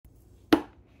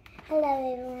Hello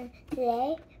everyone.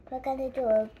 Today we're gonna do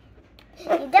a.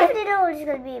 You definitely know what it's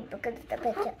gonna be because of the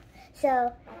picture.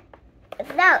 So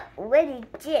it's not really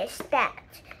just that.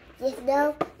 Just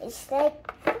know it's like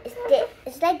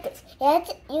this.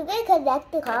 You can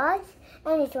connect the cars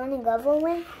and it's running over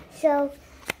one. So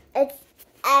and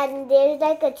there's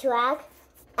like a track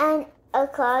and a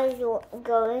car is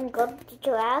going up the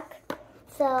track.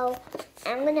 So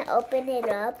I'm gonna open it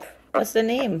up. What's the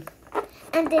name?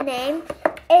 And the name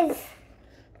is... It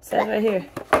says right here.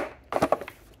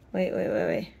 Wait.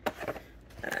 I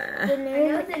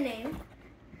know the name.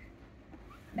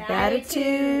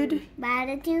 Battitude.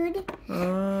 Battitude.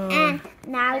 Oh. And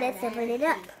now let's open it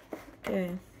up.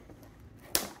 Okay.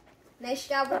 Nice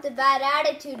job with the bad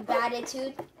attitude,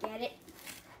 Battitude. Get it?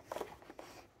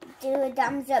 Do a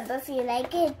thumbs up if you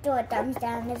like it. Do a thumbs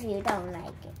down if you don't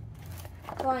like it.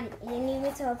 Kawan, you need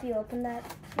me to help you open that?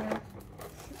 No.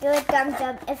 Do a thumbs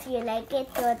up if you like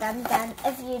it. Do a thumbs down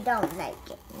if you don't like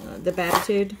it. The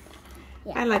Battitude.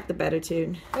 Yeah. I like the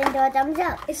Battitude. Then do a thumbs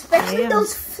up. Especially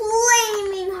those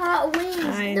flaming hot wings.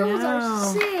 I Those know.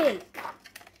 are sick.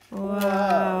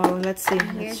 Wow. Let's see.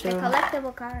 Let's Here's show. the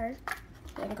collectible card.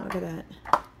 Look at that.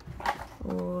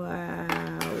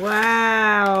 Wow.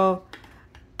 Wow.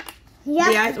 Yep.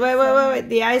 The eyes, wait.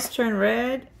 The eyes turn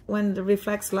red when it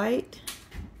reflects light.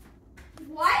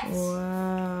 What?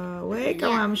 Wow. Wait,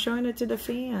 come on. I'm showing it to the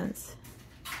fans.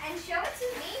 And show it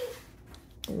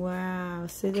to Wow.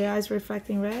 See the eyes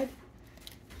reflecting red?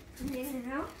 me.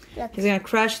 No. He's going to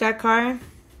crush that car.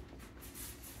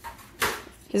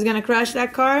 He's going to crush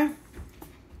that car.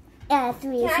 As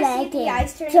we Can I see the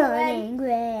eyes turning turning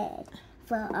red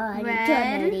for all Red?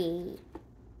 eternity.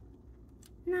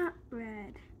 Not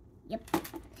red. Yep.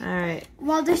 All right.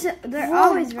 Well, they're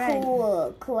always red.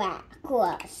 Cool. Crush.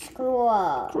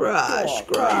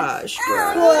 Crush.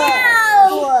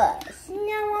 No,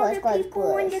 other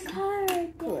people in the car.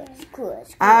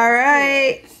 All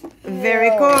right. Very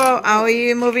cool. Are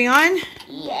we moving on?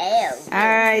 Yeah. All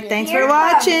right. Thanks for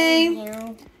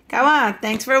watching. Come on.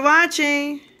 Thanks for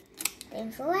watching.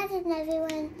 Thanks for watching,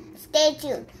 everyone. Stay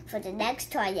tuned for the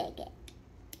next toy I get.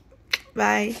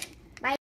 Bye.